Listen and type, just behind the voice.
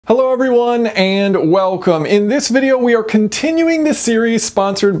Hello everyone and welcome. In this video we are continuing the series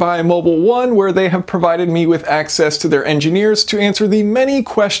sponsored by Mobil where they have provided me with access to their engineers to answer the many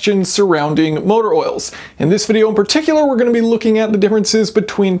questions surrounding motor oils. In this video in particular we're going to be looking at the differences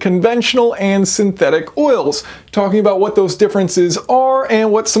between conventional and synthetic oils, talking about what those differences are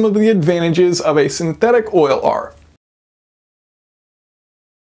and what some of the advantages of a synthetic oil are.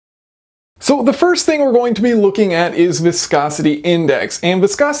 So the first thing we're going to be looking at is viscosity index. And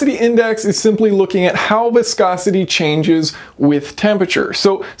viscosity index is simply looking at how viscosity changes with temperature.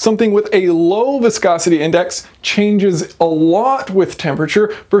 So something with a low viscosity index changes a lot with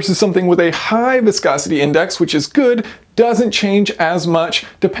temperature versus something with a high viscosity index, which is good, doesn't change as much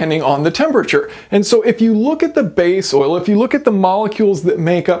depending on the temperature. And so if you look at the base oil, if you look at the molecules that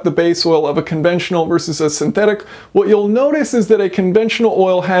make up the base oil of a conventional versus a synthetic, what you'll notice is that a conventional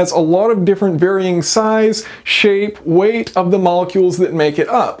oil has a lot of different varying size, shape, weight of the molecules that make it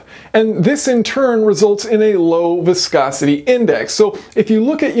up. And this in turn results in a low viscosity index. So if you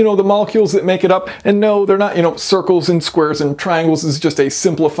look at, the molecules that make it up, and no, they're not, circles and squares and triangles is just a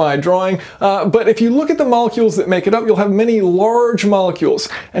simplified drawing. But if you look at the molecules that make it up, you'll have many large molecules,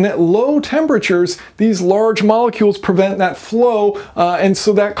 and at low temperatures these large molecules prevent that flow, and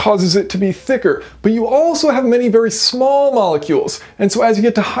so that causes it to be thicker. But you also have many very small molecules, and so as you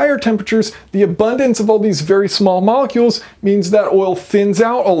get to higher temperatures, the abundance of all these very small molecules means that oil thins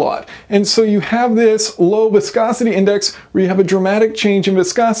out a lot, and so you have this low viscosity index where you have a dramatic change in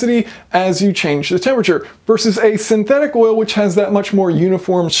viscosity as you change the temperature, versus a synthetic oil which has that much more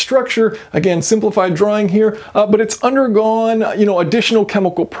uniform structure. Again, simplified drawing here, but it's undergone, additional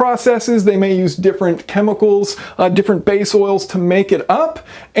chemical processes. They may use different chemicals, different base oils to make it up.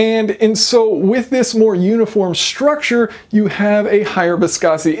 And so with this more uniform structure, you have a higher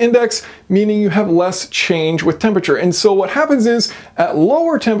viscosity index, meaning you have less change with temperature. And so what happens is at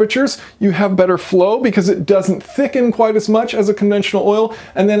lower temperatures, you have better flow because it doesn't thicken quite as much as a conventional oil.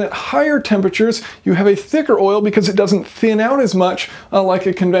 And then at higher temperatures, you have a thicker oil because it doesn't thin out as much like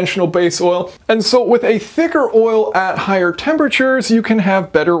a conventional base oil. And so with a thicker oil at higher temperatures, you can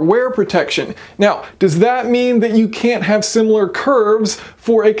have better wear protection. Now, does that mean that you can't have similar curves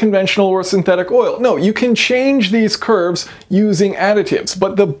for a conventional or synthetic oil? No, you can change these curves using additives,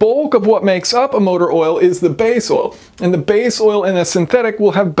 but the bulk of what makes up a motor oil is the base oil, and the base oil in a synthetic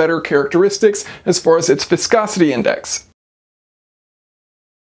will have better characteristics as far as its viscosity index.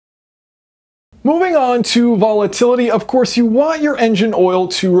 Moving on to volatility, of course you want your engine oil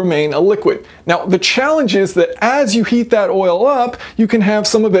to remain a liquid. Now the challenge is that as you heat that oil up, you can have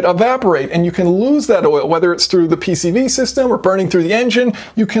some of it evaporate and you can lose that oil, whether it's through the PCV system or burning through the engine,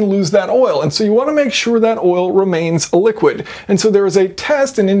 you can lose that oil. And so you want to make sure that oil remains a liquid. And so there is a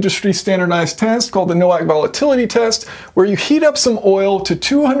test, an industry standardized test called the NOAC volatility test, where you heat up some oil to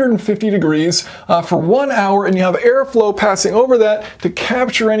 250 degrees for 1 hour and you have airflow passing over that to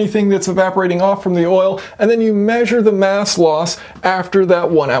capture anything that's evaporating off from the oil, and then you measure the mass loss after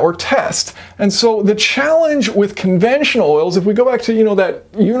that 1 hour test. And so the challenge with conventional oils, if we go back to that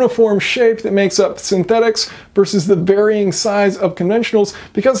uniform shape that makes up synthetics versus the varying size of conventionals,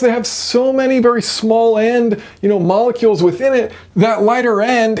 because they have so many very small end molecules within it, that lighter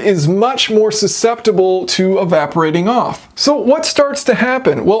end is much more susceptible to evaporating off. So what starts to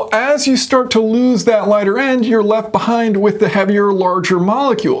happen? Well, as you start to lose that lighter end, you're left behind with the heavier, larger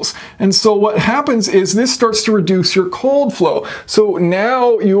molecules. And so what happens is this starts to reduce your cold flow. So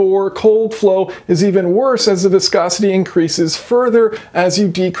now your cold flow is even worse as the viscosity increases further as you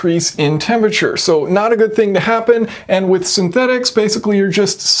decrease in temperature. So not a good thing to happen. And with synthetics, basically you're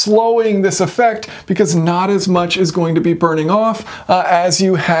just slowing this effect because not as much is going to be burning off as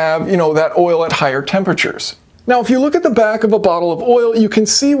you have, that oil at higher temperatures. Now, if you look at the back of a bottle of oil, you can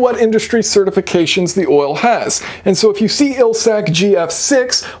see what industry certifications the oil has. And so if you see ILSAC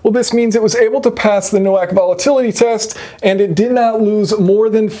GF6, well, this means it was able to pass the NOAC volatility test, and it did not lose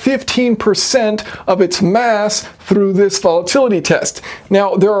more than 15% of its mass through this volatility test.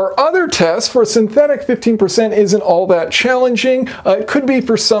 Now, there are other tests. For a synthetic, 15% isn't all that challenging. It could be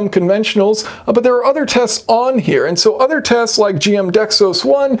for some conventionals, but there are other tests on here. And so other tests like GM Dexos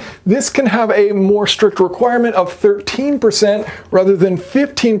 1, this can have a more strict requirement of 13% rather than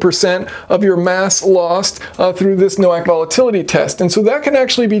 15% of your mass lost through this NOAC volatility test. And so that can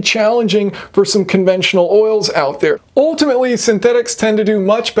actually be challenging for some conventional oils out there. Ultimately, synthetics tend to do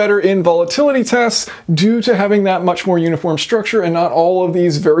much better in volatility tests due to having that much more uniform structure and not all of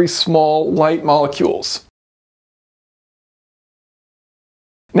these very small light molecules.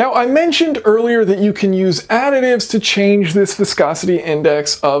 Now, I mentioned earlier that you can use additives to change this viscosity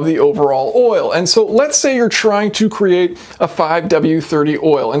index of the overall oil. And so let's say you're trying to create a 5W30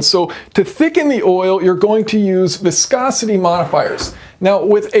 oil. And so to thicken the oil, you're going to use viscosity modifiers. Now,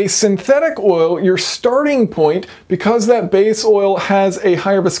 with a synthetic oil, your starting point, because that base oil has a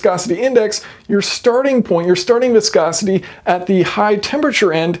higher viscosity index, your starting point, your starting viscosity at the high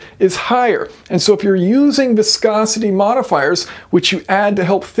temperature end is higher. And so if you're using viscosity modifiers, which you add to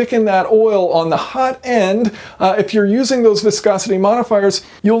help thicken that oil on the hot end, if you're using those viscosity modifiers,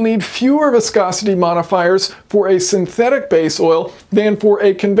 you'll need fewer viscosity modifiers for a synthetic base oil than for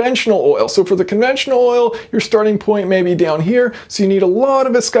a conventional oil. So for the conventional oil, your starting point may be down here, so you need a lot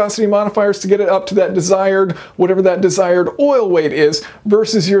of viscosity modifiers to get it up to that desired, whatever that desired oil weight is,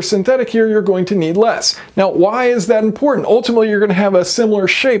 versus your synthetic here, you're going to need less. Now, why is that important? Ultimately, you're going to have a similar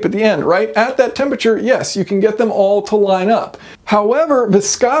shape at the end, right? At that temperature, yes, you can get them all to line up. However,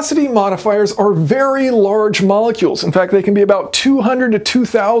 viscosity modifiers are very large molecules. In fact, they can be about 200 to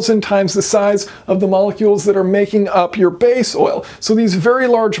 2,000 times the size of the molecules that are making up your base oil. So these very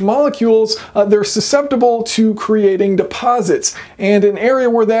large molecules, they're susceptible to creating deposits. And an area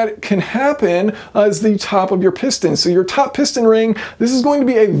where that can happen is the top of your piston. So your top piston ring, this is going to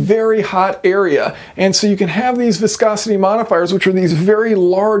be a very hot area. And so you can have these viscosity modifiers, which are these very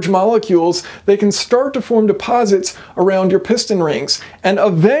large molecules, they can start to form deposits around your piston rings. And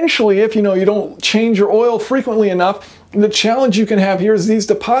eventually, if you don't change your oil frequently enough, the challenge you can have here is these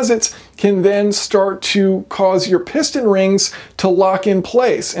deposits can then start to cause your piston rings to lock in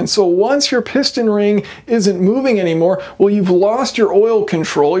place. And so once your piston ring isn't moving anymore, well, you've lost your oil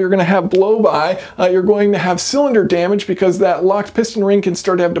control. You're going to have blow-by. You're going to have cylinder damage because that locked piston ring can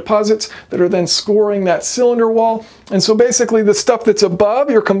start to have deposits that are then scoring that cylinder wall. And so basically the stuff that's above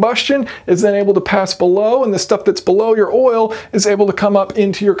your combustion is then able to pass below, and the stuff that's below your oil is able to come up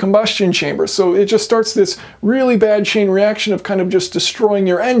into your combustion chamber. So it just starts this really bad chain reaction of kind of just destroying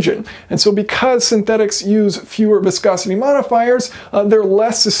your engine. And so because synthetics use fewer viscosity modifiers, they're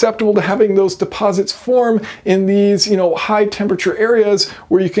less susceptible to having those deposits form in these, high temperature areas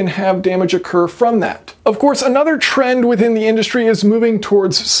where you can have damage occur from that. Of course, another trend within the industry is moving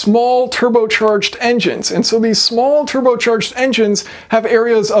towards small turbocharged engines. And so these small turbocharged engines have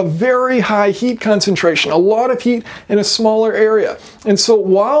areas of very high heat concentration, a lot of heat in a smaller area. And so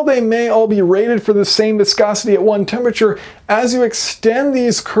while they may all be rated for the same viscosity at one temperature, as you extend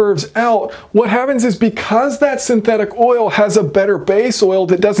these curves out, what happens is because that synthetic oil has a better base oil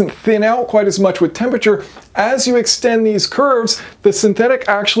that doesn't thin out quite as much with temperature, as you extend these curves, the synthetic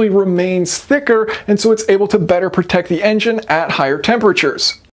actually remains thicker, and so it's able to better protect the engine at higher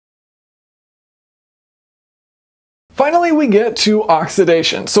temperatures. Finally, we get to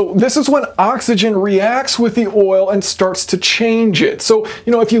oxidation. So this is when oxygen reacts with the oil and starts to change it. So,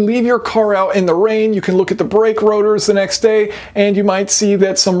 if you leave your car out in the rain, you can look at the brake rotors the next day and you might see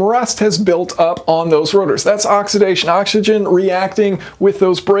that some rust has built up on those rotors. That's oxidation, oxygen reacting with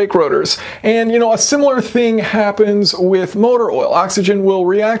those brake rotors. And, a similar thing happens with motor oil. Oxygen will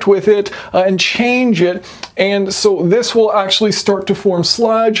react with it and change it. And so this will actually start to form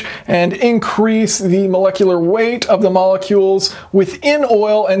sludge and increase the molecular weight of the molecules within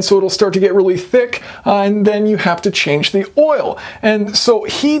oil, and so it'll start to get really thick, and then you have to change the oil. And so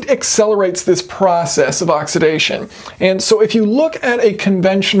heat accelerates this process of oxidation. And so if you look at a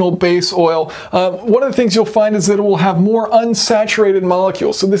conventional base oil, one of the things you'll find is that it will have more unsaturated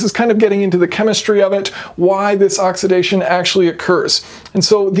molecules. So this is kind of getting into the chemistry of it, why this oxidation actually occurs. And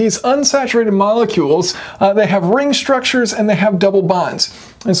so these unsaturated molecules, they have ring structures and they have double bonds.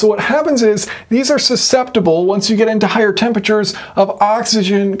 And so what happens is these are susceptible, once you get into higher temperatures, of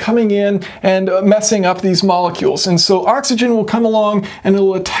oxygen coming in and messing up these molecules. And so oxygen will come along and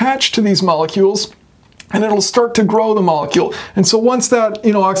it'll attach to these molecules, and it'll start to grow the molecule. And so once that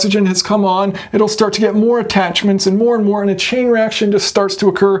oxygen has come on, it'll start to get more attachments and more, and a chain reaction just starts to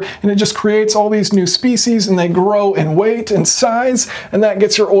occur, and it just creates all these new species, and they grow in weight and size, and that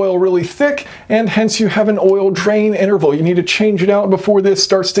gets your oil really thick, and hence you have an oil drain interval. You need to change it out before this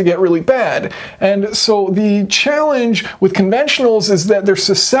starts to get really bad. And so the challenge with conventionals is that they're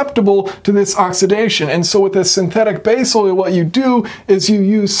susceptible to this oxidation. And so with a synthetic base oil, what you do is you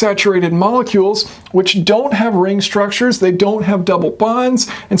use saturated molecules, which don't have ring structures, they don't have double bonds,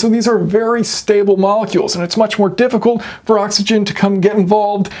 and so these are very stable molecules, and it's much more difficult for oxygen to come get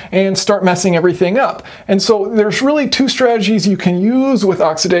involved and start messing everything up. And so there's really two strategies you can use with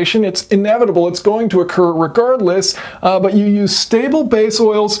oxidation. It's inevitable, it's going to occur regardless, but you use stable base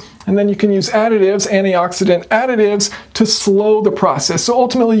oils, and then you can use additives, antioxidant additives, to slow the process. So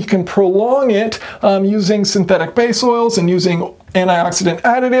ultimately you can prolong it using synthetic base oils and using antioxidant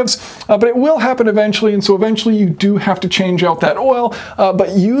additives, but it will happen eventually, and so eventually you do have to change out that oil,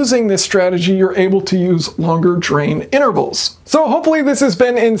 but using this strategy, you're able to use longer drain intervals. So hopefully this has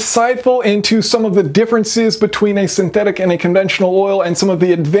been insightful into some of the differences between a synthetic and a conventional oil and some of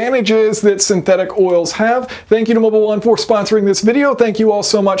the advantages that synthetic oils have. Thank you to Mobil 1 for sponsoring this video. Thank you all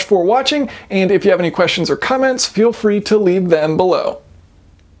so much for watching, and if you have any questions or comments, feel free to leave them below.